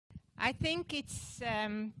I think it's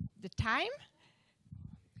the time.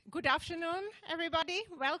 Good afternoon, everybody.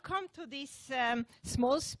 Welcome to this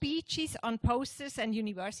small speeches on posters and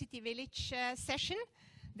University Village session.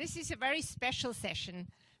 This is a very special session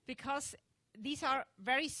because these are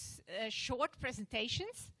very short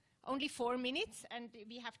presentations, only 4 minutes, and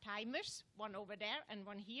we have timers, one over there and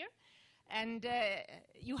one here. And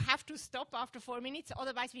you have to stop after 4 minutes,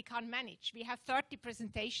 otherwise we can't manage. We have 30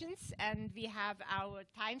 presentations and we have our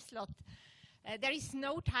time slot. There is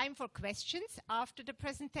no time for questions after the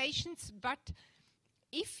presentations, but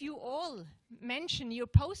if you all mention your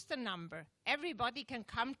poster number, everybody can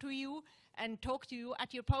come to you and talk to you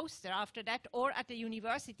at your poster after that or at the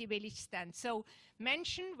University Village stand. So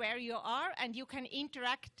mention where you are and you can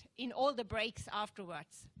interact in all the breaks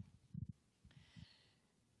afterwards.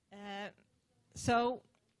 So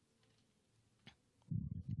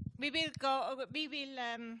we will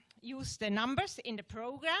use the numbers in the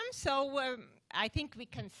program. So I think we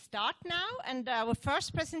can start now. And our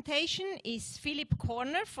first presentation is Philip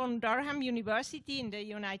Corner from Durham University in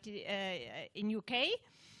the in UK.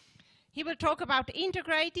 He will talk about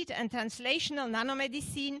integrated and translational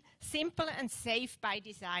nanomedicine, simple and safe by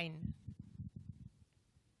design.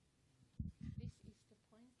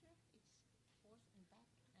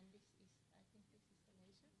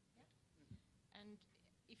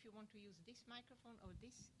 To use this microphone or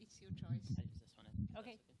this, it's your choice. I use this one.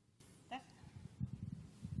 Okay.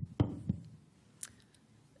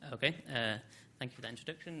 Okay. Thank you for that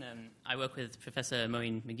introduction. I work with Professor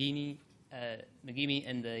Moeen McGeamy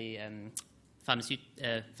in the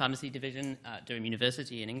pharmacy division at Durham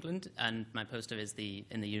University in England, and my poster is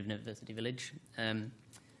in the University Village.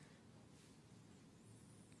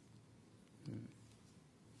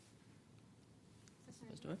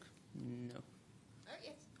 Supposed to work? No.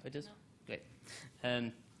 It does? No. Great.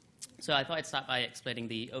 So I thought I'd start by explaining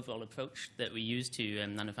the overall approach that we use to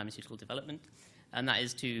nanopharmaceutical development, and that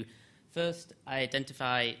is to first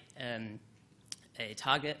identify a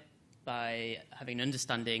target by having an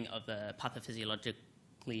understanding of the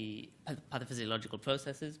pathophysiological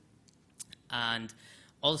processes and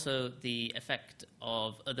also the effect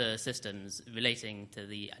of other systems relating to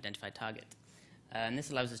the identified target. And this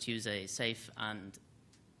allows us to use a safe and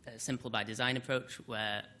simple by design approach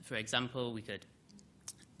where, for example, we could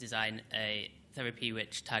design a therapy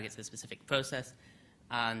which targets a specific process,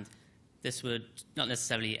 and this would not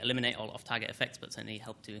necessarily eliminate all off-target effects, but certainly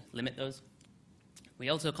help to limit those. We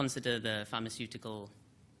also consider the pharmaceutical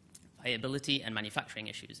viability and manufacturing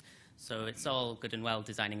issues. So it's all good and well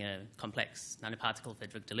designing a complex nanoparticle for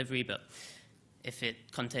drug delivery, but if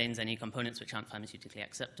it contains any components which aren't pharmaceutically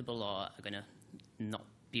acceptable or are going to not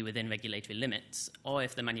be within regulatory limits, or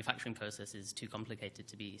if the manufacturing process is too complicated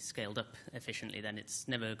to be scaled up efficiently, then it's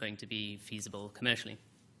never going to be feasible commercially.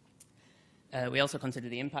 We also consider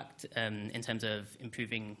the impact in terms of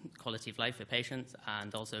improving quality of life for patients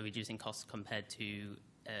and also reducing costs compared to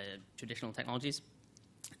traditional technologies.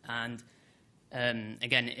 And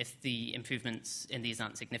again, if the improvements in these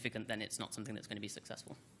aren't significant, then it's not something that's going to be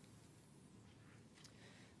successful.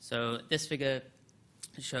 So this figure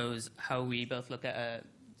shows how we both look at a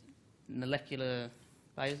molecular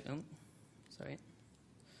a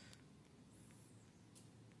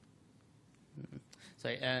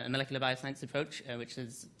molecular bioscience approach, which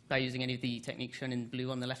is by using any of the techniques shown in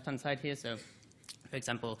blue on the left-hand side here. So, for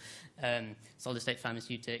example, solid-state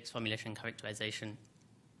pharmaceutics, formulation characterization,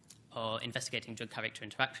 or investigating drug character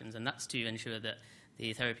interactions, and that's to ensure that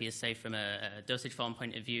the therapy is safe from a dosage form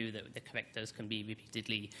point of view, that the correct dose can be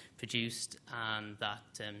repeatedly produced, and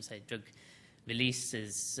that, say, drug release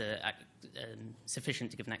is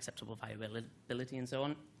sufficient to give an acceptable viability and so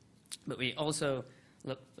on. But we also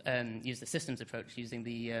use the systems approach using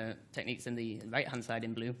the techniques in the right-hand side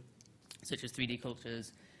in blue, such as 3D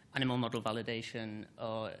cultures, animal model validation,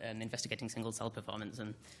 or investigating single-cell performance.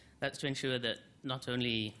 And that's to ensure that not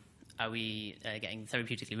only are we getting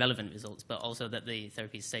therapeutically relevant results, but also that the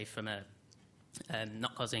therapy is safe from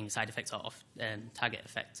not causing side effects or off-target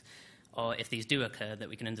effects. Or if these do occur, that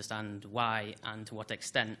we can understand why and to what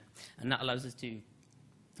extent. And that allows us to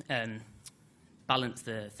balance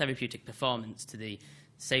the therapeutic performance to the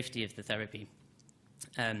safety of the therapy.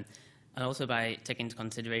 And also by taking into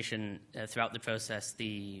consideration throughout the process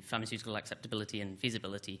the pharmaceutical acceptability and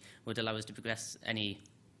feasibility would allow us to progress any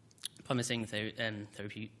promising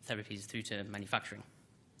therapies through to manufacturing.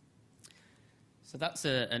 So that's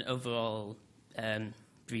an overall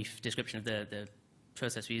brief description of the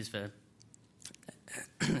process we use for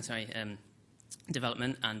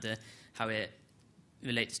development and how it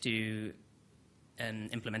relates to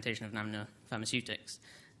implementation of nanopharmaceutics.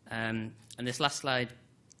 And this last slide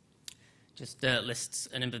just lists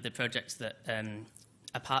a number of the projects that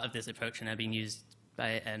are part of this approach and are being used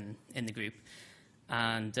by in the group.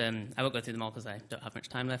 And I won't go through them all because I don't have much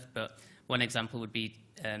time left, but one example would be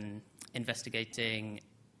investigating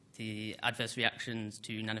the adverse reactions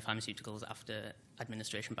to nanopharmaceuticals after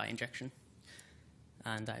administration by injection.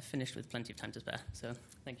 And I've finished with plenty of time to spare, so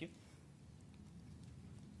thank you.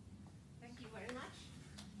 Thank you very much.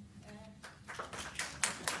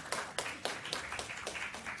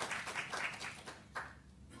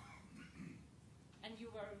 And you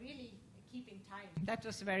were really keeping time. That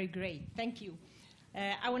was very great. Thank you.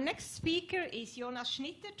 Our next speaker is Jonas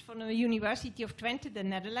Schnittert from the University of Twente, the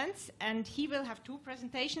Netherlands, and he will have two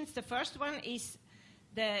presentations. The first one is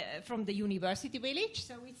from the University Village,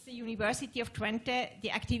 so it's the University of Twente,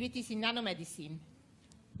 the activities in nanomedicine.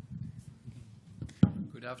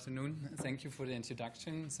 Good afternoon. Thank you for the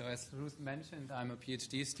introduction. So as Ruth mentioned, I'm a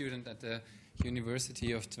PhD student at the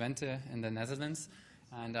University of Twente in the Netherlands,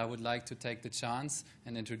 and I would like to take the chance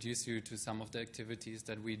and introduce you to some of the activities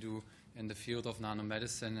that we do in the field of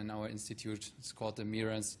nanomedicine in our institute. It's called the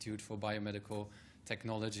MIRA Institute for Biomedical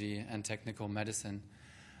Technology and Technical Medicine.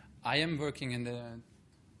 I am working in the...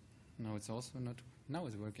 No, it's also not... Now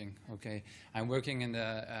it's working. Okay. I'm working in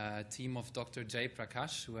the team of Dr. Jay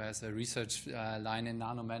Prakash, who has a research line in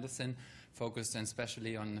nanomedicine focused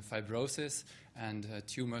especially on fibrosis and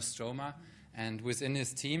tumor stroma. And within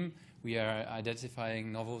his team, we are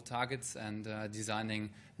identifying novel targets and designing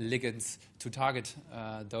ligands to target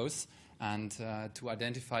those. And to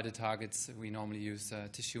identify the targets, we normally use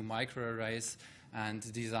tissue microarrays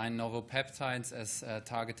and design novel peptides as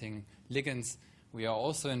targeting ligands. We are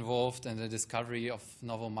also involved in the discovery of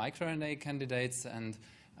novel microRNA candidates and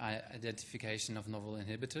identification of novel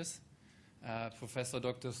inhibitors. Professor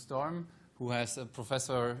Dr. Storm, who has a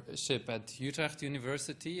professorship at Utrecht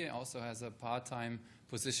University, also has a part-time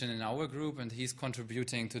position in our group, and he's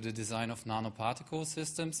contributing to the design of nanoparticle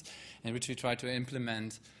systems in which we try to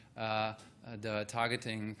implement the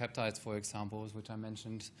targeting peptides, for example, which I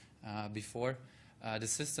mentioned before. The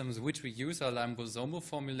systems which we use are liposomal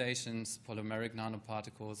formulations, polymeric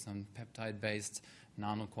nanoparticles, and peptide-based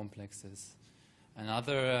nanocomplexes.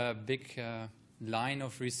 Another big line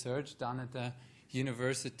of research done at the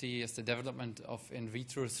university is the development of in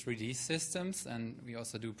vitro 3D systems, and we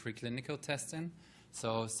also do preclinical testing.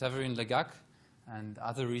 So Severin Legac and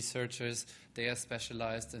other researchers, they are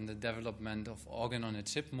specialized in the development of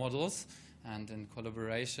organ-on-a-chip models, and in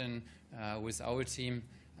collaboration with our team,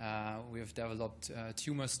 we have developed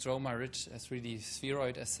tumor stroma-rich 3D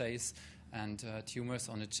spheroid assays and tumors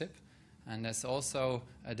on a chip. And there's also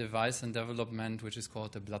a device in development which is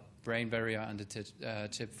called the blood-brain barrier and the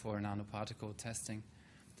chip for nanoparticle testing.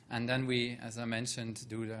 And then we, as I mentioned,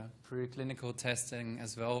 do the preclinical testing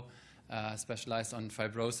as well, specialized on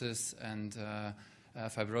fibrosis and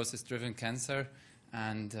fibrosis-driven cancer.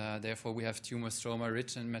 And therefore we have tumor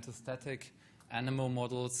stroma-rich and metastatic animal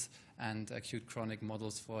models and acute chronic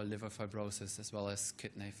models for liver fibrosis as well as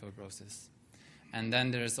kidney fibrosis. And then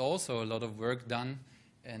there's also a lot of work done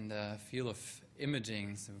in the field of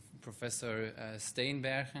imaging. So Professor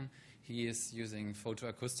Steenbergen, he is using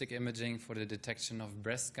photoacoustic imaging for the detection of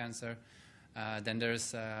breast cancer. Then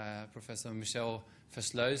there's Professor Michel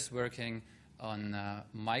Versluis working on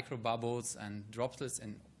microbubbles and droplets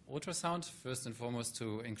in ultrasound, first and foremost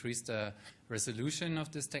to increase the resolution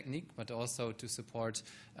of this technique, but also to support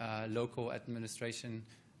local administration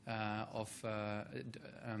of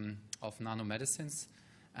nanomedicines.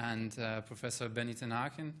 And Professor Benny ten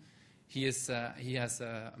Haken, he has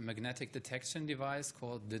a magnetic detection device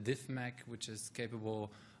called the DIFMAC, which is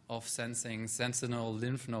capable of sensing sentinel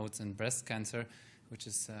lymph nodes in breast cancer, which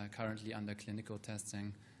is currently under clinical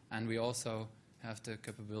testing. And we also have the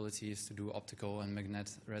capabilities to do optical and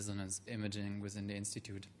magnetic resonance imaging within the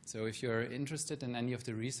institute. So if you're interested in any of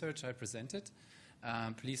the research I presented,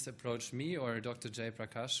 please approach me or Dr. Jay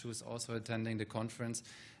Prakash, who's also attending the conference.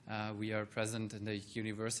 We are present in the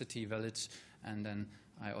University Village, and then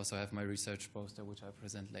I also have my research poster, which I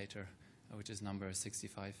present later, which is number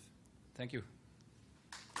 65. Thank you.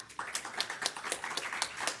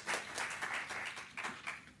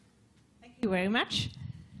 Thank you very much.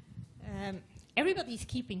 Everybody's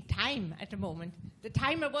keeping time at the moment. The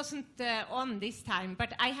timer wasn't on this time,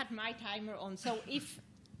 but I had my timer on. So if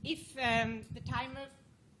the timer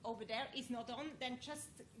over there is not on, then just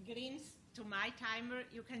grins to my timer.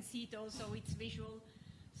 You can see it also, it's visual.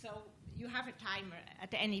 So you have a timer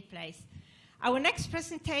at any place. Our next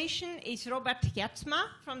presentation is Robert Jatsma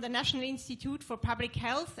from the National Institute for Public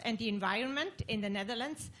Health and the Environment in the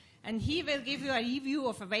Netherlands. and he will give you a review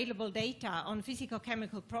of available data on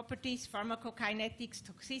physicochemical properties, pharmacokinetics,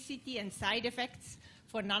 toxicity, and side effects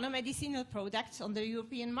for nanomedicinal products on the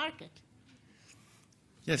European market.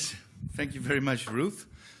 Yes, thank you very much, Ruth,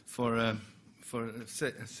 for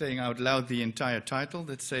saying out loud the entire title.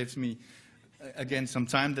 That saves me, again, some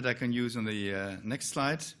time that I can use on the next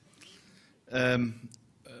slide.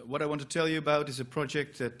 What I want to tell you about is a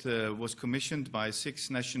project that was commissioned by 6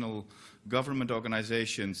 national government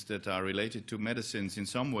organizations that are related to medicines in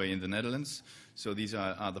some way in the Netherlands. So these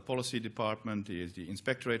are the Policy Department, the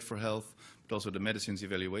Inspectorate for Health, but also the Medicines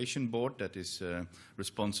Evaluation Board that is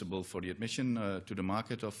responsible for the admission to the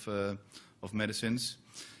market of medicines,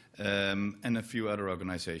 and a few other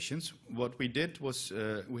organizations. What we did was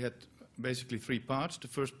we had basically 3 parts. The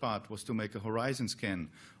first part was to make a horizon scan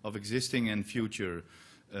of existing and future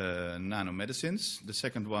nanomedicines. The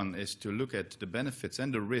second one is to look at the benefits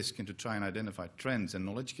and the risk and to try and identify trends and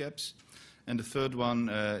knowledge gaps. And the third one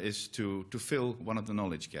is to fill one of the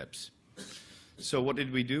knowledge gaps. So what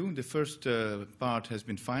did we do? The first part has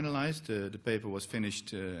been finalized. The paper was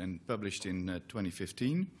finished and published in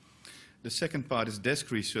 2015. The second part is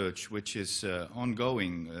desk research, which is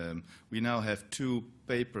ongoing. We now have 2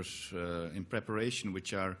 papers in preparation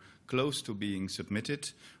which are close to being submitted.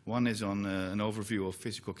 One is on an overview of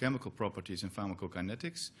physicochemical properties and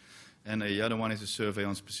pharmacokinetics, and the other one is a survey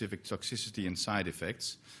on specific toxicity and side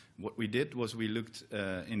effects. What we did was we looked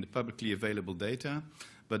in the publicly available data,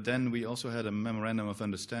 but then we also had a memorandum of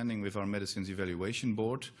understanding with our Medicines Evaluation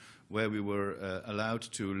Board, where we were allowed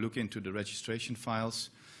to look into the registration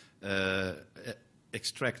files,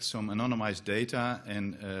 extract some anonymized data,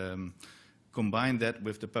 and combine that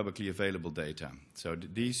with the publicly available data. So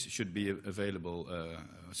these should be available.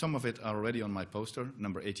 Some of it are already on my poster,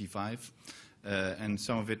 number 85, and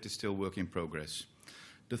some of it is still work in progress.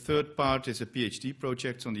 The third part is a PhD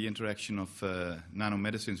project on the interaction of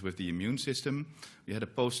nanomedicines with the immune system. We had a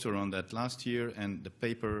poster on that last year, and the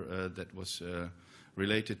paper that was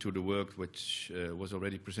related to the work which was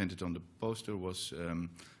already presented on the poster was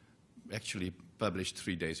actually published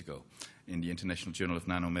 3 days ago in the International Journal of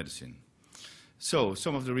Nanomedicine. So,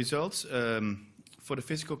 some of the results. For the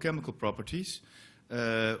physicochemical properties,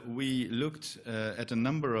 we looked at a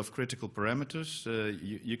number of critical parameters.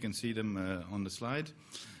 You can see them on the slide.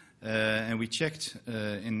 And we checked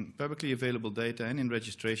in publicly available data and in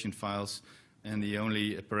registration files, and the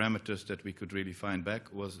only parameters that we could really find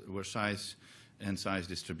back were size and size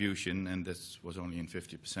distribution, and this was only in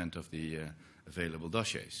 50% of the available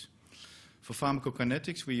dossiers. For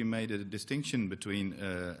pharmacokinetics, we made a distinction between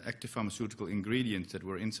active pharmaceutical ingredients that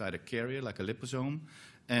were inside a carrier, like a liposome,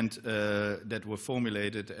 and that were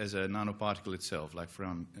formulated as a nanoparticle itself, like, for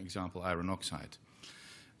example, iron oxide.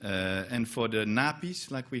 And for the NAPIs,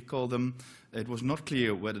 like we call them, it was not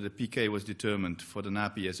clear whether the pK was determined for the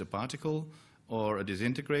NAPI as a particle, or a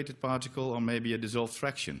disintegrated particle, or maybe a dissolved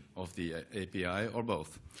fraction of the API, or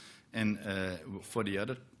both. And for the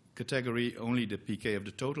other category, only the pK of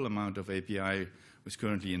the total amount of API was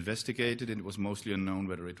currently investigated, and it was mostly unknown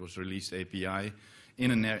whether it was released API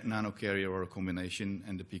in a nanocarrier or a combination,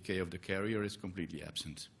 and the pK of the carrier is completely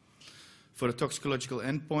absent. For the toxicological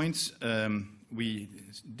endpoints, we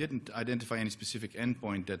didn't identify any specific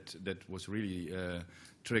endpoint that was really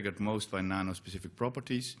triggered most by nano-specific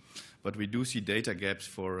properties, but we do see data gaps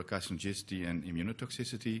for carcinogenicity and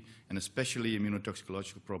immunotoxicity, and especially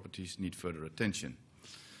immunotoxicological properties need further attention.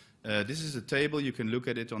 This is a table. You can look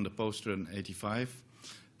at it on the poster in 85.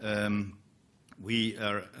 We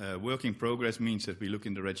are work in progress means that we look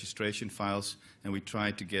in the registration files and we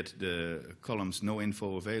try to get the columns no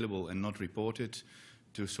info available and not reported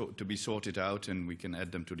to be sorted out, and we can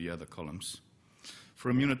add them to the other columns.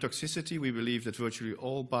 For immunotoxicity, we believe that virtually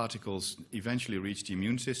all particles eventually reach the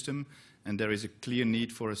immune system, and there is a clear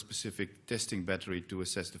need for a specific testing battery to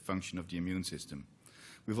assess the function of the immune system.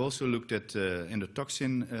 We've also looked at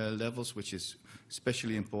endotoxin levels, which is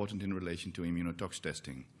especially important in relation to immunotox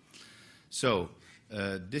testing. So,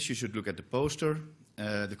 this you should look at the poster.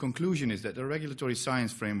 The conclusion is that the regulatory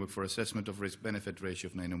science framework for assessment of risk-benefit ratio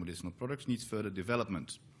of nanomedicinal products needs further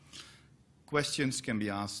development. Questions can be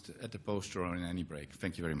asked at the poster or in any break.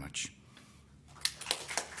 Thank you very much.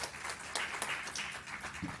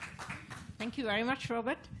 Thank you very much,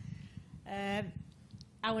 Robert.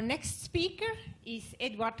 Our next speaker is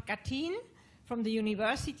Eduard Gatin from the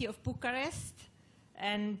University of Bucharest,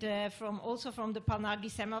 and also from the Panagi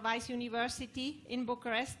Semmelweis University in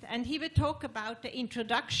Bucharest, and he will talk about the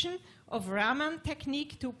introduction of Raman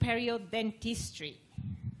technique to periodontistry.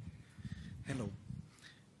 Hello,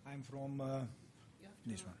 I'm from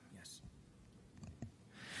this one, yes.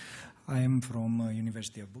 I am from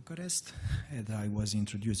University of Bucharest, as I was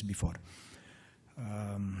introduced before.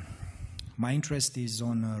 My interest is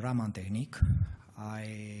on Raman technique.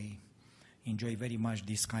 I enjoy very much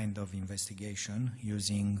this kind of investigation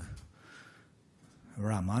using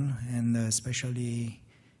Raman, and especially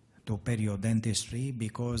to periodentistry,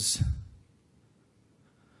 because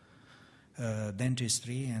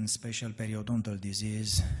dentistry and special periodontal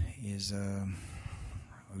disease is a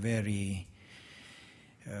very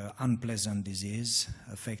unpleasant disease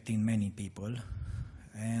affecting many people.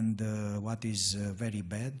 And what is very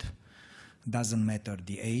bad, doesn't matter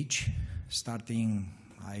the age. Starting,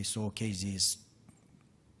 I saw cases,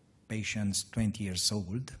 patients 20 years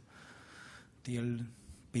old, till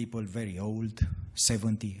people very old,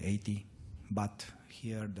 70, 80. But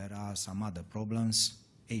here there are some other problems,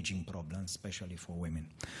 aging problems, especially for women.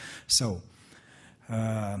 So,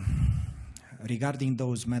 regarding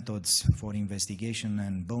those methods for investigation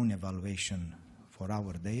and bone evaluation for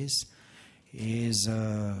our days, is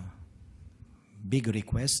a big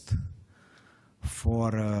request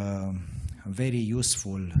for a very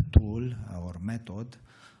useful tool or method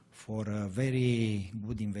for a very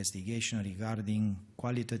good investigation regarding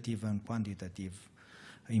qualitative and quantitative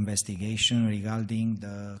investigation regarding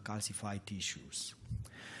the calcified tissues.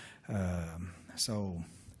 So,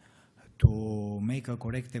 to make a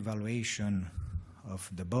correct evaluation of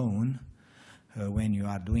the bone when you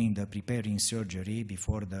are doing the preparing surgery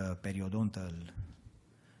before the periodontal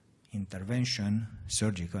intervention,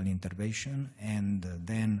 surgical intervention, and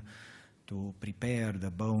then to prepare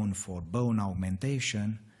the bone for bone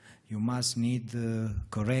augmentation, you must need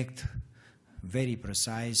correct, very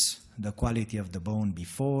precise, the quality of the bone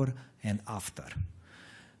before and after.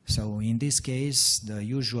 So in this case, the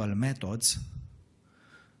usual methods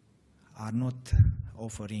are not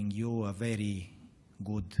offering you a very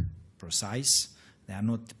good precise. They are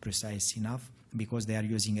not precise enough because they are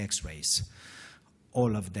using X-rays,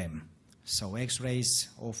 all of them. So X-rays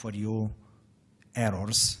offer you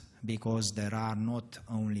errors because there are not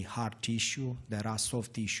only hard tissue, there are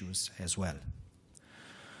soft tissues as well.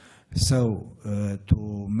 So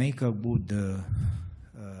to make a good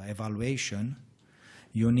evaluation,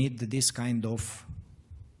 you need this kind of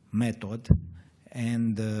method,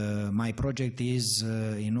 and my project is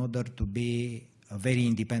in order to be a very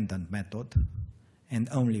independent method, and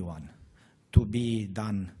only one, to be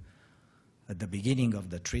done at the beginning of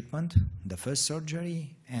the treatment, the first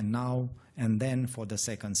surgery, and now and then for the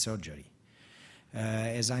second surgery.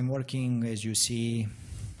 As I'm working, as you see,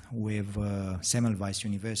 with Semmelweis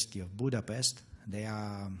University of Budapest, they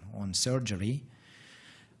are on surgery.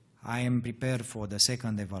 I am prepared for the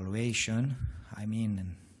second evaluation, I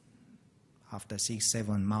mean, after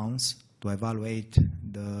 6-7 months, to evaluate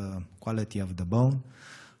the quality of the bone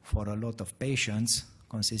for a lot of patients,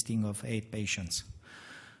 consisting of 8 patients.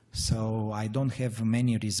 So I don't have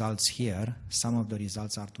many results here. Some of the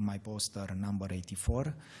results are to my poster number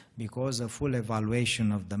 84, because a full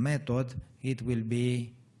evaluation of the method, it will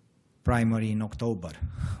be primary in October,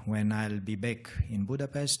 when I'll be back in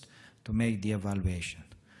Budapest to make the evaluation.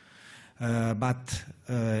 But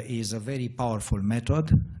is a very powerful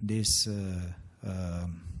method, this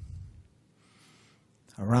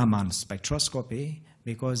Raman spectroscopy,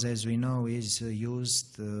 because as we know is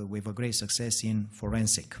used with a great success in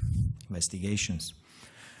forensic investigations.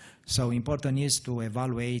 So important is to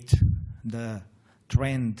evaluate the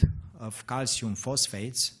trend of calcium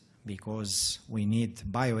phosphates, because we need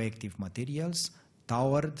bioactive materials,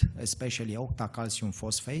 towered, especially octacalcium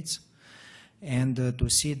phosphates, and to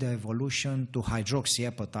see the evolution to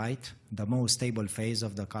hydroxyapatite, the most stable phase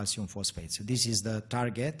of the calcium phosphates. This is the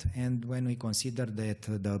target, and when we consider that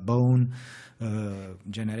the bone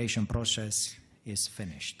generation process is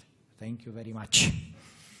finished. Thank you very much.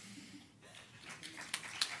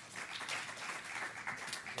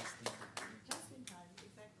 Just in time,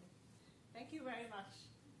 exactly. Thank you very much.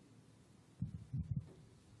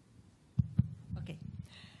 Okay.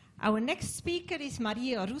 Our next speaker is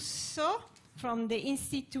Maria Russo from the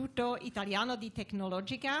Istituto Italiano di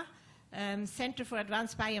Tecnologia, Center for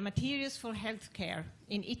Advanced Biomaterials for Healthcare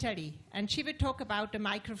in Italy. And she will talk about the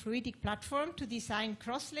microfluidic platform to design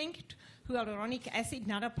cross-linked hyaluronic acid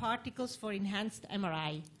nanoparticles for enhanced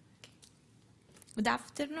MRI. Good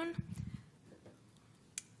afternoon.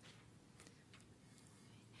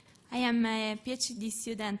 I am a PhD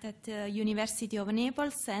student at the University of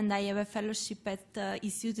Naples and I have a fellowship at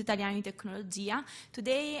Istituto Italiano di Tecnologia.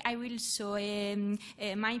 Today I will show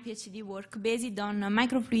my PhD work based on a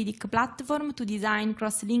microfluidic platform to design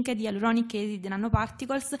cross-linked hyaluronic acid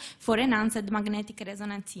nanoparticles for enhanced magnetic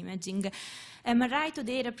resonance imaging. MRI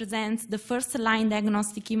today represents the first-line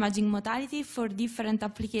diagnostic imaging modality for different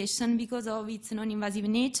applications because of its non-invasive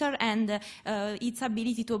nature and its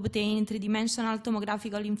ability to obtain three-dimensional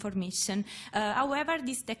tomographical information. However,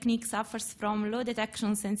 this technique suffers from low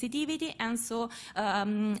detection sensitivity, and so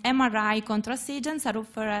MRI contrast agents are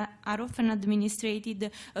often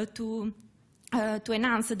administered to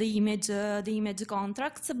enhance the image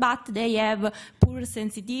contrasts, but they have poor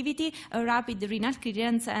sensitivity, rapid renal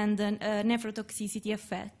clearance, and nephrotoxicity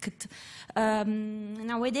effect.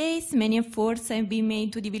 Nowadays, many efforts have been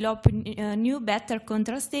made to develop new, better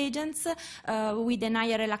contrast agents with a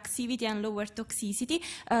higher relaxivity and lower toxicity,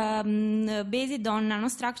 based on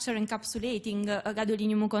nanostructure encapsulating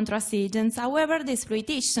gadolinium contrast agents. However, the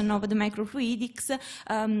exploitation of the microfluidics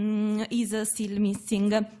is still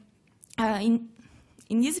missing.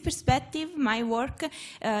 In this perspective, my work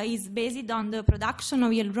is based on the production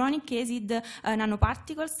of hyaluronic acid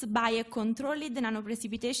nanoparticles by a controlled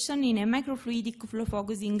nanoprecipitation in a microfluidic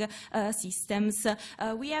flow-focusing systems.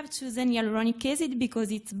 We have chosen hyaluronic acid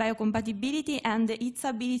because its biocompatibility and its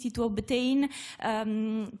ability to obtain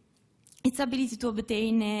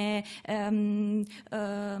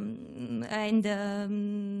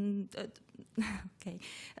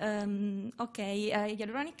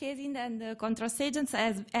hyaluronic acid and contrast agents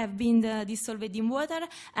have been dissolved in water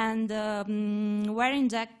and were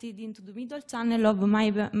injected into the middle channel of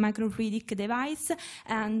my microfluidic device,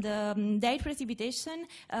 and their precipitation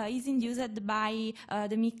is induced by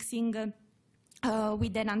the mixing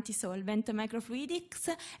with an anti-solvent. Microfluidics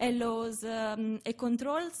allows a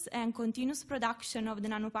controls and continuous production of the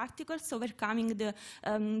nanoparticles, overcoming the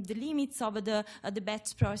limits of the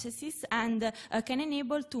batch processes, and can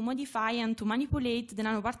enable to modify and to manipulate the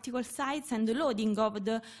nanoparticle size and the loading of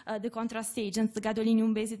the contrast agents, the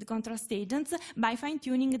gadolinium-based contrast agents, by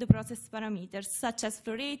fine-tuning the process parameters, such as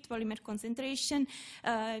flow rate, polymer concentration.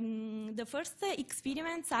 The first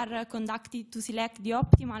experiments are conducted to select the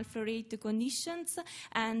optimal flow rate conditions,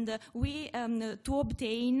 and to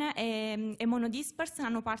obtain a monodisperse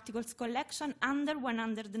nanoparticles collection under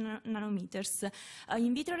 100 nanometers.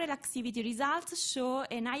 In vitro relaxivity results show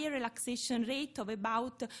a higher relaxation rate of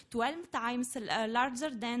about 12 times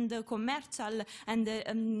larger than the commercial and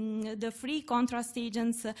the free contrast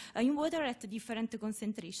agents in water at different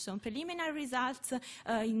concentration. Preliminary results,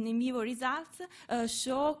 in vivo results,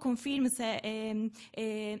 confirms an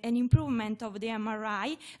improvement of the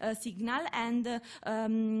MRI signal, and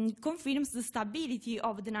confirms the stability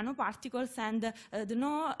of the nanoparticles and the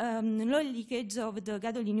no leakage of the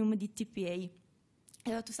gadolinium DTPA.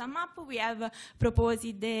 To sum up, we have proposed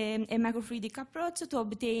a microfluidic approach to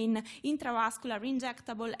obtain intravascular,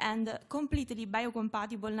 injectable, and completely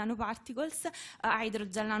biocompatible nanoparticles,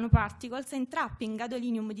 hydrogel nanoparticles, entrapping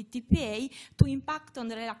gadolinium DTPA to impact on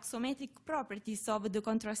the relaxometric properties of the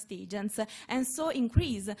contrast agents, and so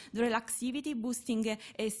increase the relaxivity, boosting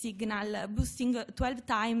a signal, boosting 12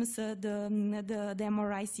 times the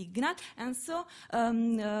MRI signal, and so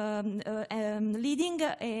leading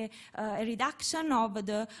a reduction of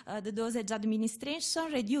the dosage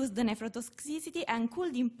administration, reduce the nephrotoxicity, and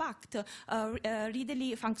could impact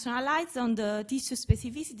readily functionalize on the tissue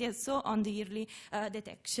specificity and so on the early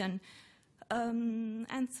detection.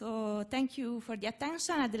 And so thank you for the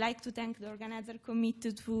attention. I'd like to thank the organizer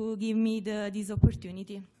committee to give me this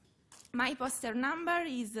opportunity. My poster number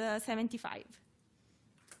is 75.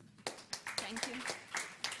 Thank you.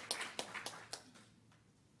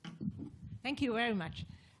 Thank you very much.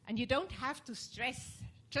 And you don't have to stress,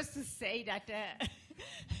 just to say that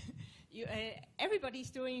everybody's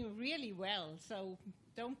doing really well, so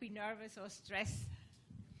don't be nervous or stress.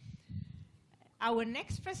 Our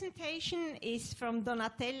next presentation is from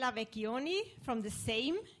Donatella Vecchioni from the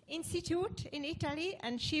same institute in Italy,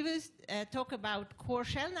 and she will talk about core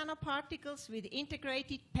shell nanoparticles with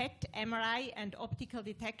integrated PET, MRI, and optical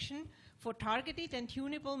detection for targeted and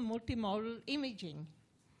tunable multimodal imaging.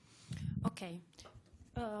 Okay.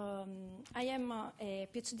 I am a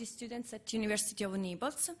PhD student at University of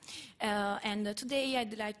Naples, and today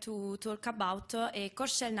I'd like to talk about a core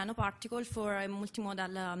shell nanoparticle for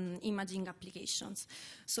multimodal imaging applications.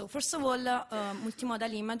 So first of all,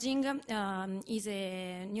 multimodal imaging is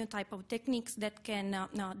a new type of techniques that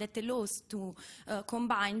that allows to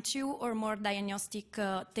combine two or more diagnostic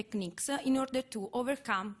techniques in order to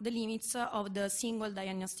overcome the limits of the single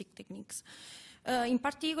diagnostic techniques. In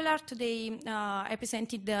particular, today I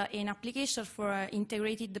presented an application for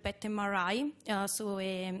integrated PET MRI, so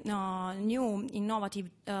a new innovative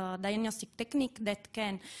diagnostic technique that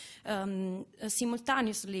can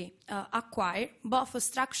simultaneously acquire both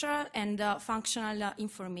structural and functional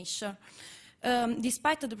information.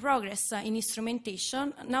 Despite the progress in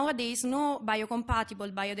instrumentation, nowadays no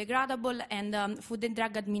biocompatible, biodegradable, and Food and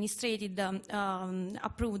Drug Administrated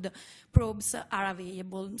approved probes are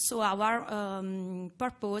available. So our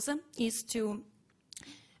purpose is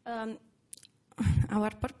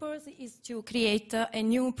to create a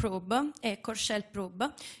new probe, a core shell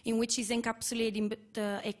probe, in which is encapsulated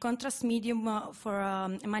a contrast medium for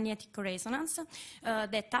magnetic resonance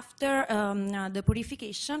that after the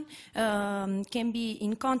purification can be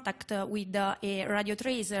in contact with a radio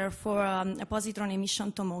tracer for positron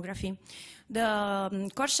emission tomography. The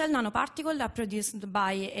core shell nanoparticles are produced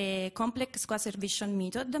by a complex quasarvation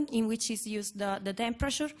method in which is used the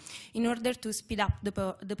temperature in order to speed up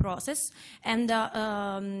the process, and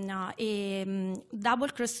a double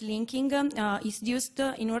cross-linking is used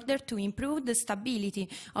in order to improve the stability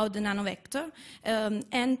of the nanovector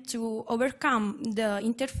and to overcome the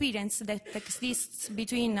interference that exists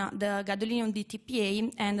between the gadolinium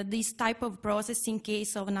DTPA and this type of process in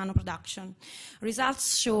case of nanoproduction.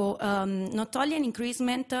 Results show not only an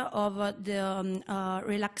increasement of the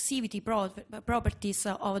relaxivity properties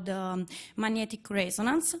of the magnetic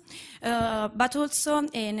resonance, but also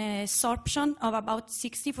an absorption of about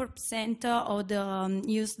 64% of the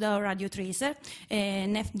used radio tracer,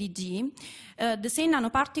 an FDG. The same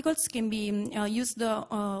nanoparticles can be used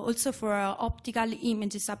also for optical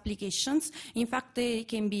images applications. In fact, they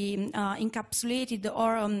can be encapsulated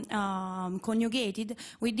or conjugated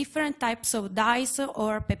with different types of dyes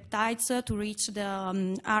or peptides to reach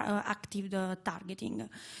the active targeting.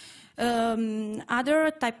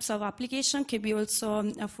 Other types of application can be also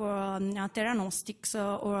for theranostics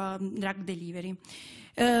or drug delivery.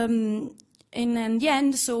 In the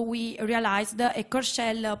end, so we realized a core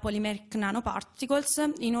shell polymeric nanoparticles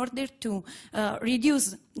in order to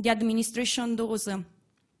reduce the administration dose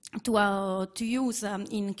to use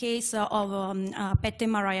in case of PET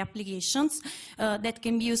MRI applications that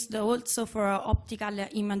can be used also for optical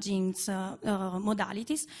imaging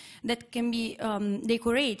modalities that can be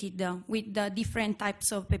decorated with different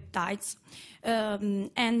types of peptides.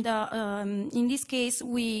 In this case,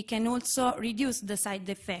 we can also reduce the side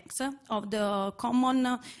effects of the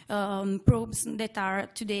common probes that are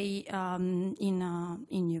today in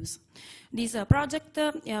use. This project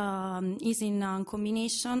is in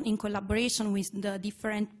collaboration with the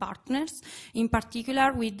different partners, in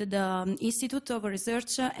particular with the Institute of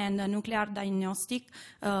Research and Nuclear Diagnostic,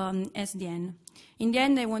 SDN. In the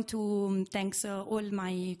end, I want to thank all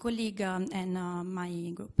my colleagues and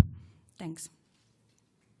my group. Thanks.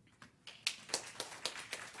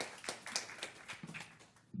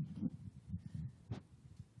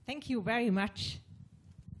 Thank you very much.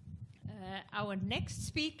 Our next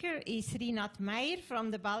speaker is Rinat Meir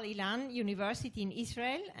from the Bar Ilan University in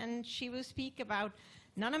Israel, and she will speak about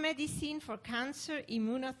nanomedicine for cancer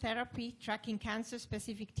immunotherapy, tracking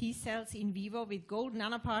cancer-specific T cells in vivo with gold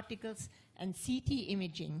nanoparticles and CT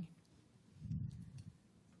imaging.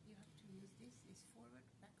 You have to use this. It's forward,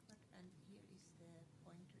 backward, and here is the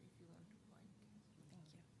pointer if you want to point.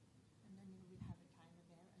 Thank you. And then you will have a timer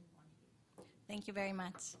there and one here. Thank you very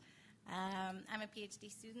much. I'm a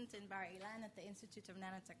PhD student in Bar Ilan at the Institute of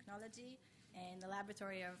Nanotechnology in the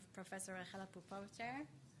laboratory of Professor Rachela Popovicher.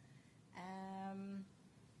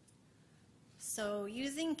 So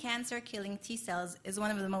using cancer-killing T cells is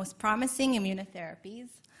one of the most promising immunotherapies.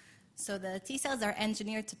 So the T cells are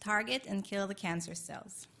engineered to target and kill the cancer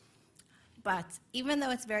cells. But even though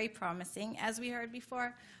it's very promising, as we heard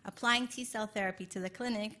before, applying T cell therapy to the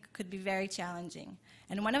clinic could be very challenging.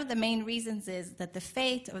 And one of the main reasons is that the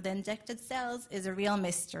fate of the injected cells is a real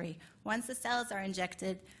mystery. Once the cells are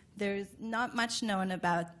injected, there's not much known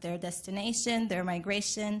about their destination, their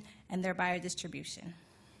migration, and their biodistribution.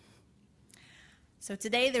 So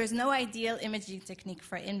today, there's no ideal imaging technique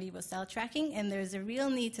for in vivo cell tracking, and there's a real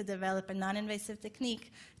need to develop a non-invasive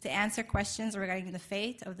technique to answer questions regarding the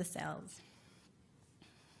fate of the cells.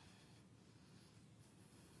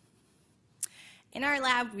 In our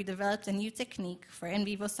lab, we developed a new technique for in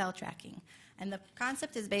vivo cell tracking, and the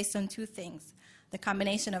concept is based on two things: the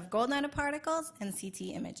combination of gold nanoparticles and CT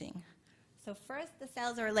imaging. So first, the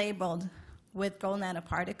cells are labeled with gold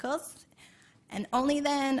nanoparticles, and only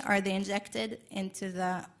then are they injected into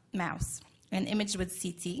the mouse and imaged with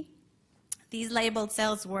CT. These labeled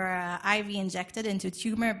cells were IV injected into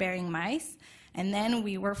tumor-bearing mice, and then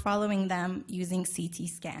we were following them using CT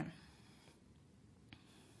scan.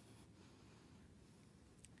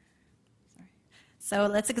 So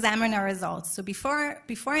let's examine our results. So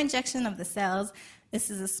before injection of the cells, this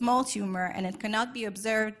is a small tumor and it cannot be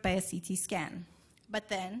observed by a CT scan. But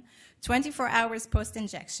then, 24 hours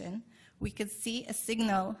post-injection, we could see a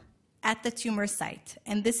signal at the tumor site.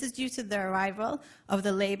 And this is due to the arrival of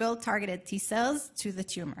the labeled targeted T cells to the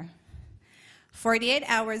tumor. 48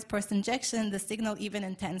 hours post-injection, the signal even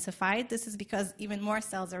intensified. This is because even more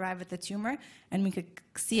cells arrive at the tumor, and we could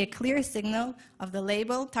see a clear signal of the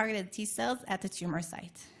labeled targeted T cells at the tumor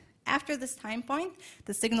site. After this time point,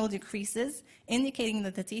 the signal decreases, indicating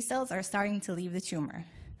that the T cells are starting to leave the tumor.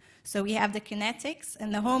 So we have the kinetics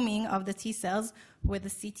and the homing of the T cells with the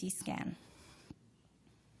CT scan.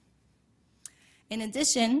 In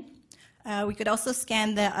addition, we could also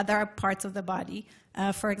scan the other parts of the body.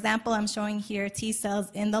 For example, I'm showing here T cells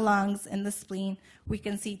in the lungs, in the spleen. We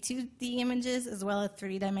can see 2D images as well as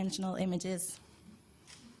 3-dimensional images.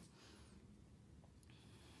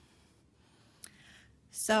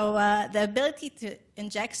 So the ability to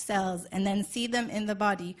inject cells and then see them in the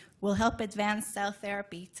body will help advance cell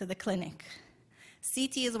therapy to the clinic.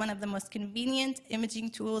 CT is one of the most convenient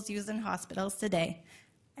imaging tools used in hospitals today.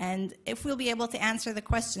 And if we'll be able to answer the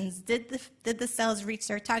questions, did the cells reach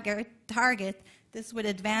their target, this would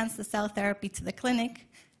advance the cell therapy to the clinic.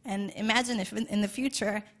 And imagine if in the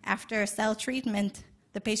future, after cell treatment,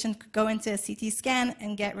 the patient could go into a CT scan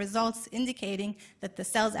and get results indicating that the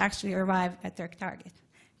cells actually arrive at their target.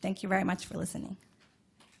 Thank you very much for listening.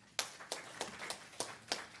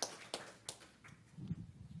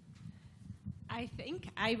 I think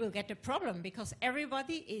I will get a problem because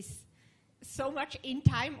everybody is so much in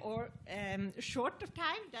time or short of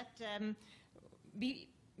time that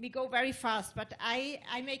we go very fast. But I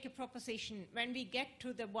make a proposition. When we get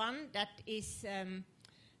to the one that is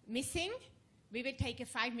missing, we will take a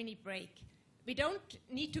 5-minute break. We don't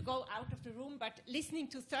need to go out of the room, but listening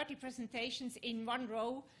to 30 presentations in one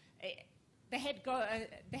row, the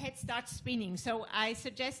head starts spinning. So I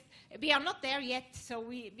suggest, we are not there yet, so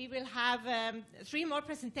we will have 3 more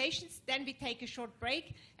presentations, then we take a short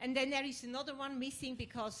break, and then there is another one missing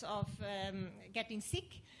because of getting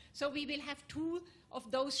sick. So we will have 2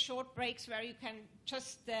 of those short breaks where you can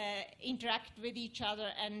just interact with each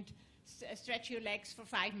other and stretch your legs for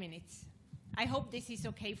 5 minutes. I hope this is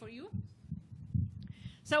okay for you.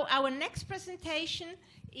 So our next presentation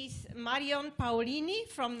is Marion Paolini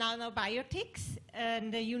from Nanobiotics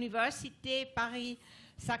and the Université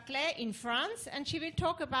Paris-Saclay in France, and she will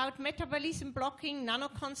talk about metabolism blocking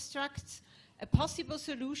nanoconstructs, a possible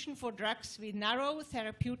solution for drugs with narrow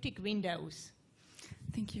therapeutic windows.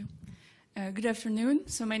 Thank you. Good afternoon.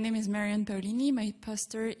 So my name is Marion Paolini. My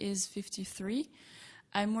poster is 53.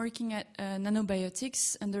 I'm working at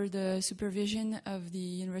Nanobiotics under the supervision of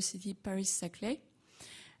the Université Paris-Saclay.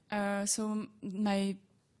 So my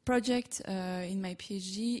project in my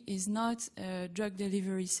PhD is not a drug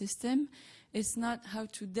delivery system. It's not how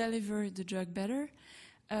to deliver the drug better.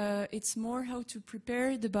 It's more how to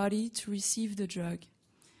prepare the body to receive the drug.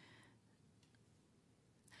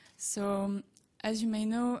 So as you may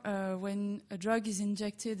know, when a drug is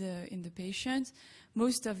injected in the patient,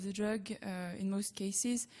 most of the drug, in most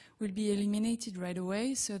cases, will be eliminated right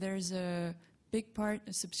away. So there's a big part,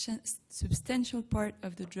 a substantial part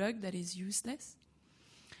of the drug that is useless.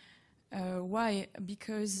 Why?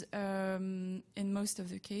 Because in most of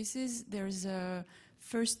the cases, there's a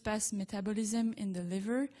first-pass metabolism in the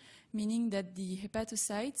liver, meaning that the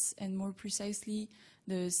hepatocytes, and more precisely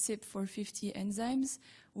the CYP450 enzymes,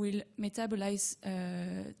 will metabolize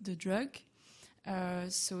the drug.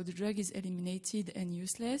 So the drug is eliminated and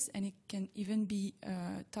useless, and it can even be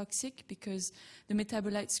toxic because the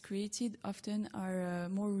metabolites created often are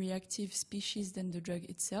more reactive species than the drug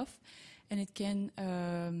itself, and it can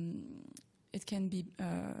be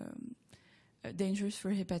dangerous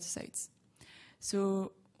for hepatocytes.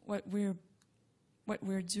 So what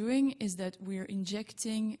we're doing is that we're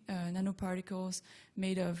injecting nanoparticles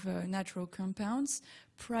made of natural compounds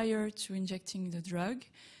prior to injecting the drug.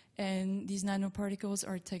 And these nanoparticles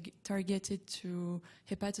are targeted to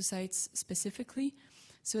hepatocytes specifically.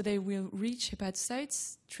 So they will reach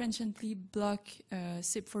hepatocytes, transiently block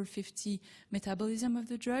CYP450 metabolism of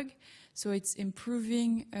the drug. So it's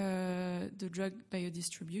improving the drug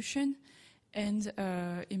biodistribution and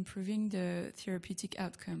improving the therapeutic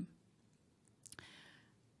outcome.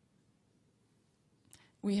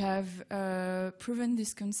 We have proven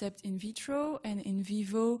this concept in vitro and in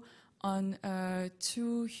vivo on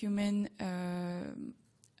 2 human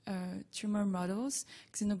tumor models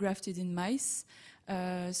xenografted in mice.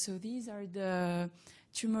 So these are the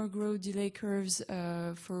tumor growth delay curves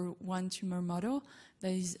for one tumor model,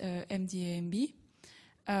 that is MDAMB.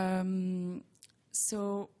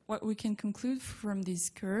 So what we can conclude from these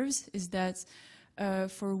curves is that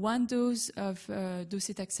for one dose of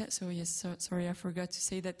docetaxel, so yes, sorry, I forgot to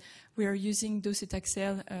say that we are using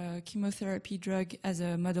docetaxel chemotherapy drug as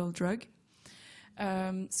a model drug.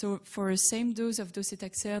 So for the same dose of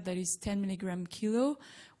docetaxel that is 10 milligram kilo,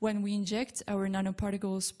 when we inject our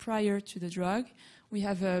nanoparticles prior to the drug, we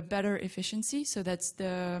have a better efficiency. So that's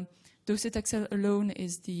the docetaxel alone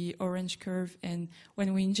is the orange curve, and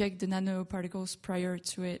when we inject the nanoparticles prior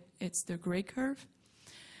to it, it's the gray curve.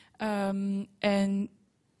 And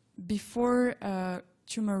before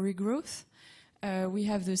tumor regrowth, we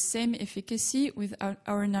have the same efficacy with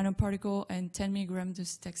our nanoparticle and 10 milligram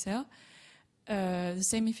docetaxel, the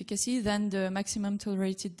same efficacy than the maximum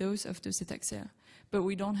tolerated dose of docetaxel. But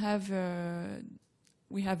we don't have,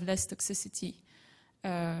 we have less toxicity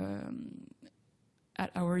at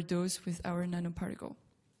our dose with our nanoparticle.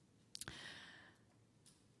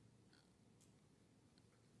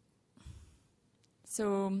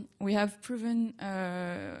 So we have proven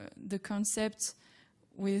the concept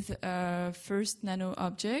with first nano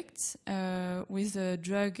objects, with a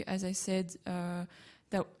drug, as I said,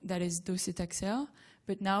 that is docetaxel.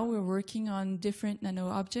 But now we're working on different nano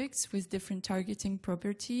objects with different targeting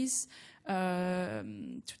properties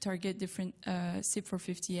to target different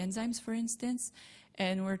CYP450 enzymes, for instance.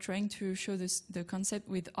 And we're trying to show the concept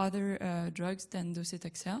with other drugs than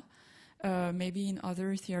docetaxel. Maybe in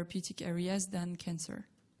other therapeutic areas than cancer.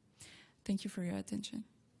 Thank you for your attention.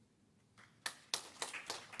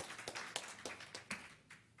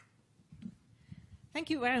 Thank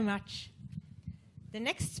you very much. The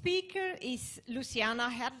next speaker is Luciana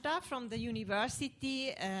Herda from the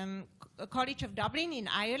University College of Dublin in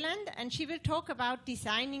Ireland, and she will talk about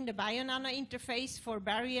designing the bio-nano interface for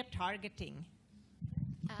barrier targeting.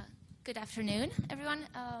 Good afternoon, everyone.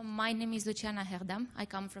 My name is Luciana Herdam. I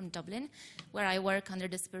come from Dublin, where I work under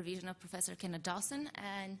the supervision of Professor Kenneth Dawson.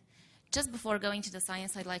 And just before going to the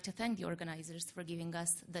science, I'd like to thank the organizers for giving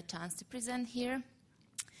us the chance to present here.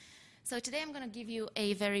 So today I'm going to give you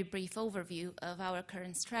a very brief overview of our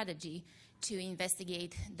current strategy to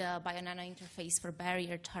investigate the bio-nano interface for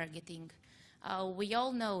barrier targeting. We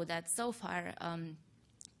all know that so far,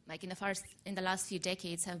 like in the last few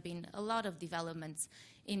decades, have been a lot of developments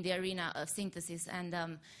in the arena of synthesis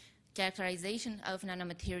and characterization of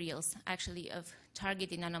nanomaterials, actually of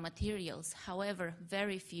targeted nanomaterials. However,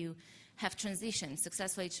 very few have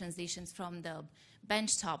successfully transitioned from the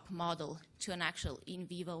benchtop model to an actual in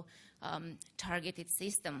vivo targeted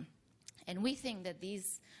system. And we think that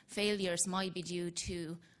these failures might be due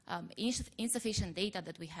to insufficient data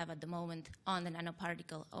that we have at the moment on the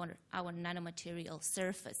nanoparticle or our nanomaterial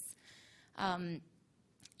surface.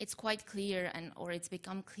 It's quite clear, or it's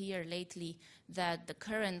become clear lately, that the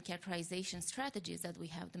current characterization strategies that we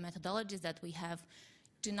have, the methodologies that we have,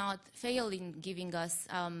 do not fail in giving us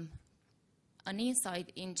an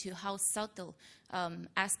insight into how subtle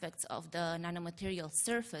aspects of the nanomaterial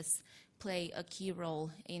surface play a key role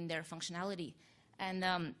in their functionality.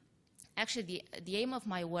 And actually, the aim of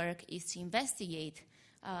my work is to investigate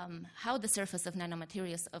how the surface of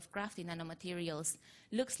nanomaterials, of grafted nanomaterials,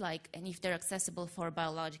 looks like and if they're accessible for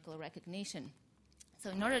biological recognition. So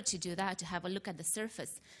in order to do that, to have a look at the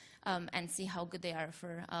surface and see how good they are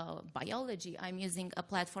for biology, I'm using a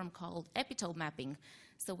platform called epitope mapping.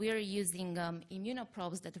 So we are using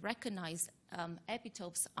immunoprobes that recognize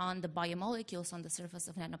epitopes on the biomolecules on the surface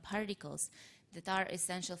of nanoparticles that are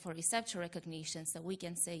essential for receptor recognition, so we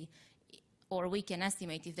can say, or we can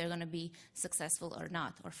estimate if they're going to be successful or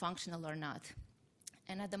not, or functional or not.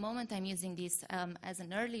 And at the moment, I'm using this as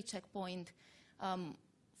an early checkpoint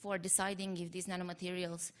for deciding if these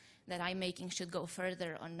nanomaterials that I'm making should go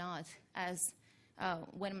further or not, as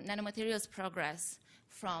when nanomaterials progress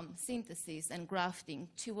from synthesis and grafting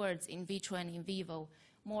towards in vitro and in vivo,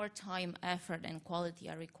 more time, effort, and quality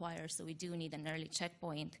are required, so we do need an early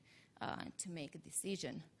checkpoint to make a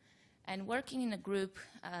decision. And working in a group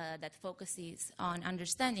that focuses on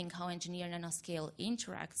understanding how engineered nanoscale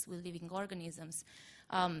interacts with living organisms,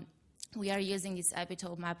 we are using this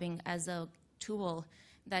epitope mapping as a tool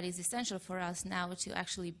that is essential for us now to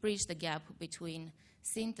actually bridge the gap between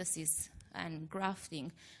synthesis and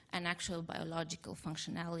grafting and actual biological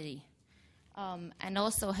functionality. And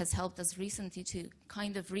also has helped us recently to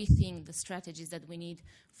kind of rethink the strategies that we need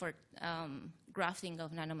for grafting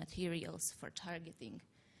of nanomaterials for targeting.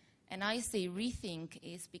 And I say rethink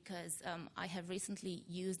is because I have recently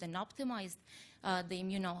used and optimized the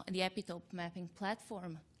epitope mapping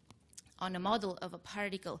platform on a model of a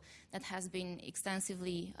particle that has been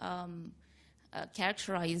extensively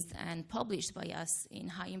characterized and published by us in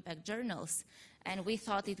high-impact journals. And we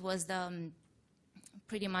thought it was the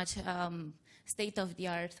pretty much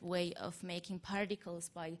state-of-the-art way of making particles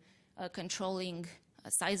by controlling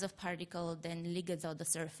size of particle, then ligands on the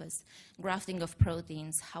surface, grafting of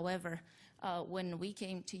proteins. However, when we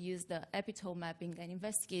came to use the epitope mapping and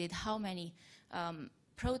investigated how many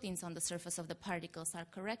proteins on the surface of the particles are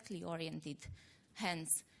correctly oriented,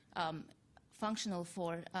 hence functional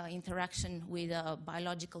for interaction with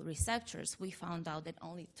biological receptors, we found out that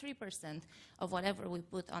only 3% of whatever we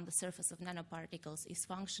put on the surface of nanoparticles is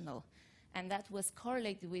functional. And that was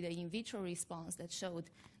correlated with an in vitro response that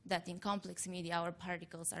showed that in complex media, our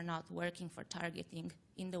particles are not working for targeting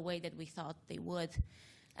in the way that we thought they would.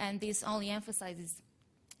 And this only emphasizes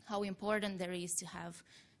how important there is to have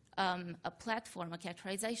a platform, a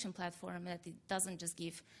characterization platform, that it doesn't just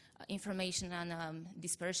give information on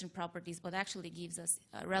dispersion properties, but actually gives us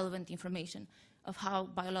relevant information of how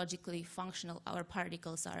biologically functional our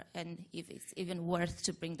particles are and if it's even worth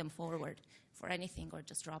to bring them forward for anything or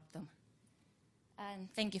just drop them. And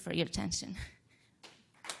thank you for your attention.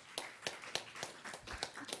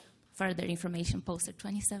 Further information, poster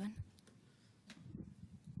 27.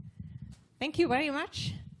 Thank you very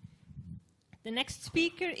much. The next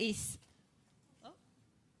speaker is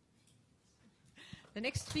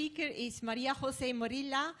Maria Jose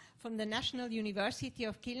Morilla from the National University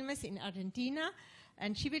of Quilmes in Argentina,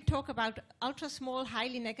 and she will talk about ultra-small,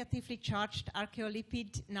 highly negatively charged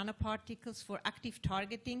archaeolipid nanoparticles for active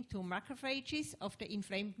targeting to macrophages of the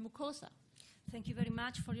inflamed mucosa. Thank you very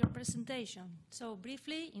much for your presentation. So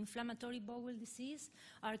briefly, inflammatory bowel disease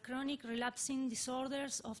are chronic relapsing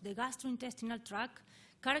disorders of the gastrointestinal tract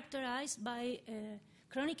characterized by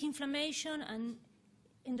chronic inflammation and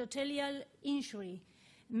endothelial injury,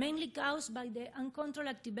 mainly caused by the uncontrolled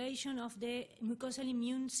activation of the mucosal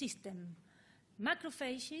immune system.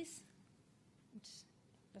 Macrophages, does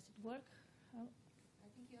it work? Oh. I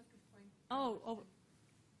think you have to point.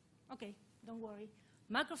 Okay, don't worry.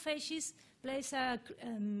 Macrophages plays a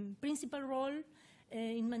principal role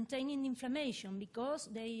in maintaining inflammation because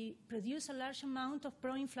they produce a large amount of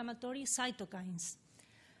pro-inflammatory cytokines.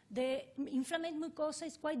 The inflamed mucosa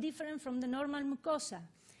is quite different from the normal mucosa.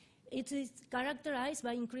 It is characterized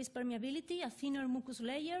by increased permeability, a thinner mucous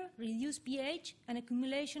layer, reduced pH, and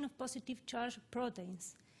accumulation of positive charged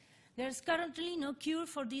proteins. There is currently no cure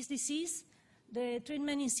for this disease. The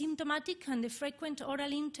treatment is symptomatic, and the frequent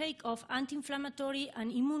oral intake of anti-inflammatory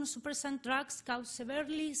and immunosuppressant drugs cause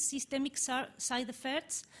severely systemic side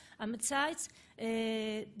effects, and besides,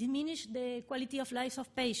 diminish the quality of life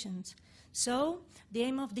of patients. So, the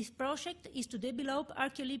aim of this project is to develop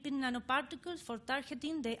archaeolipid nanoparticles for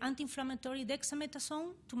targeting the anti-inflammatory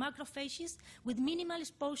dexamethasone to macrophages with minimal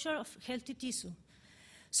exposure of healthy tissue.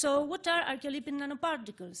 So what are archaeolipid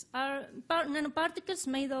nanoparticles? Are nanoparticles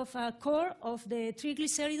made of a core of the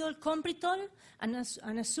triglyceridol compritol and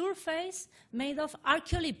a surface made of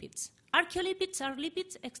archaeolipids. Archaeolipids are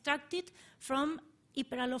lipids extracted from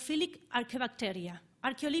hyperallophilic archaebacteria.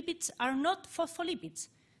 Archaeolipids are not phospholipids.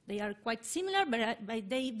 They are quite similar, but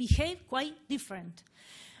they behave quite different.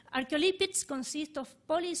 Archaeolipids consist of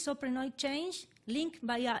polyisoprenoid chains linked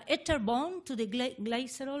by an ether bond to the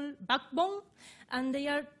glycerol backbone, and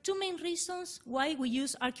there are two main reasons why we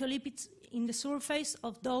use archaeolipids in the surface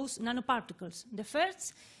of those nanoparticles. The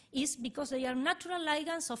first is because they are natural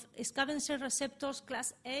ligands of scavenger receptors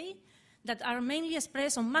class A that are mainly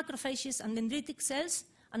expressed on macrophages and dendritic cells,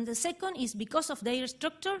 and the second is because of their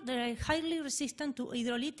structure, they are highly resistant to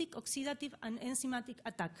hydrolytic, oxidative, and enzymatic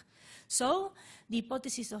attack. So, the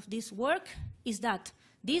hypothesis of this work is that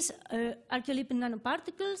these archaeolipid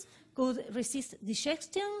nanoparticles could resist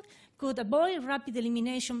digestion, could avoid rapid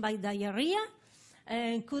elimination by diarrhea,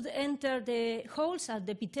 could enter the holes at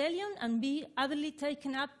the epithelium and be avidly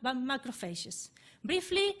taken up by macrophages.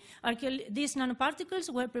 Briefly, these nanoparticles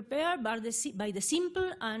were prepared by the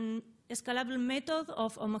simple and scalable method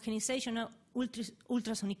of homogenization and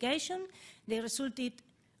ultrasonication. They resulted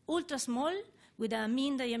ultra small with a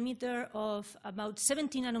mean diameter of about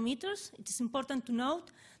 70 nanometers. It is important to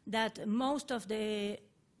note that most of the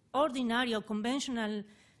ordinary or conventional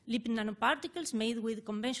lipid nanoparticles made with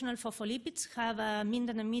conventional phospholipids have a mean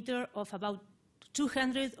diameter of about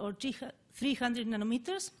 200 or 300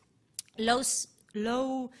 nanometers.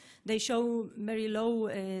 They show very low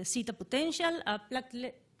zeta potential, a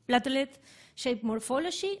platelet-shaped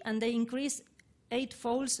morphology, and they increase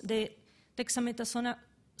 8-folds the dexamethasone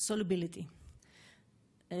solubility.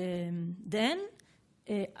 Then,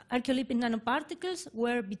 archaeolipid nanoparticles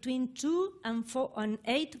were between 2 and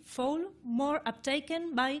 8-fold more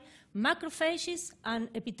uptaken by macrophages and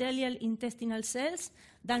epithelial intestinal cells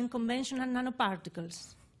than conventional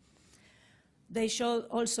nanoparticles. They show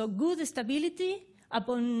also good stability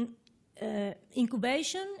upon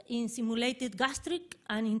incubation in simulated gastric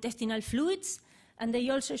and intestinal fluids, and they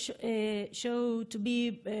also show to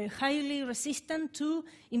be highly resistant to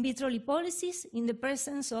in vitro lipolysis in the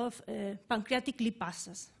presence of pancreatic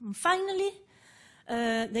lipases. And finally,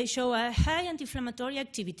 they show a high anti-inflammatory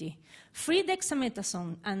activity. Free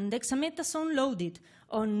dexamethasone and dexamethasone loaded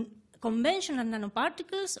on conventional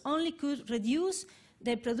nanoparticles only could reduce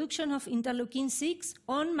the production of interleukin-6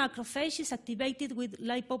 on macrophages activated with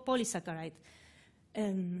lipopolysaccharide.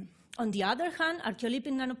 On the other hand,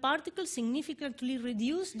 archeolipid nanoparticles significantly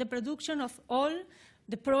reduce the production of all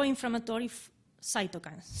the pro-inflammatory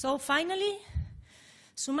cytokines. So finally,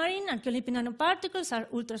 summary, archeolipid nanoparticles are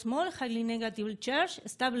ultra-small, highly negatively charged,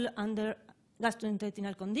 stable under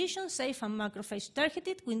gastrointestinal conditions, safe and macrophage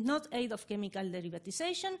targeted with no aid of chemical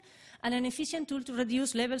derivatization, and an efficient tool to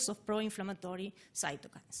reduce levels of pro-inflammatory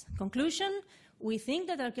cytokines. Conclusion, we think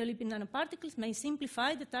that archeolipid nanoparticles may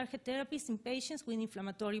simplify the target therapies in patients with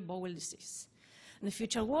inflammatory bowel disease. In the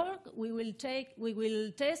future work, we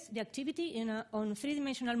will test the activity on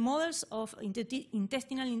three-dimensional models of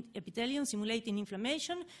intestinal epithelium simulating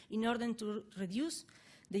inflammation in order to reduce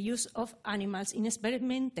the use of animals in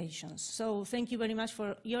experimentations. So thank you very much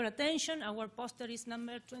for your attention. Our poster is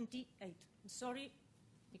number 28. I'm sorry,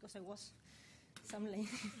 because I was some late.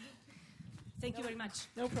 Thank you very much.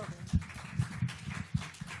 No problem.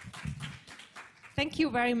 Thank you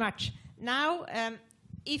very much. Now,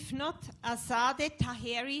 if not Azadeh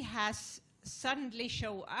Taheri has suddenly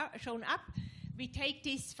shown up, we take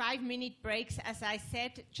these 5-minute breaks, as I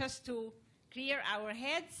said, just to clear our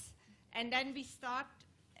heads, and then we start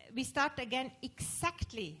again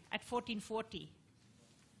exactly at 14:40.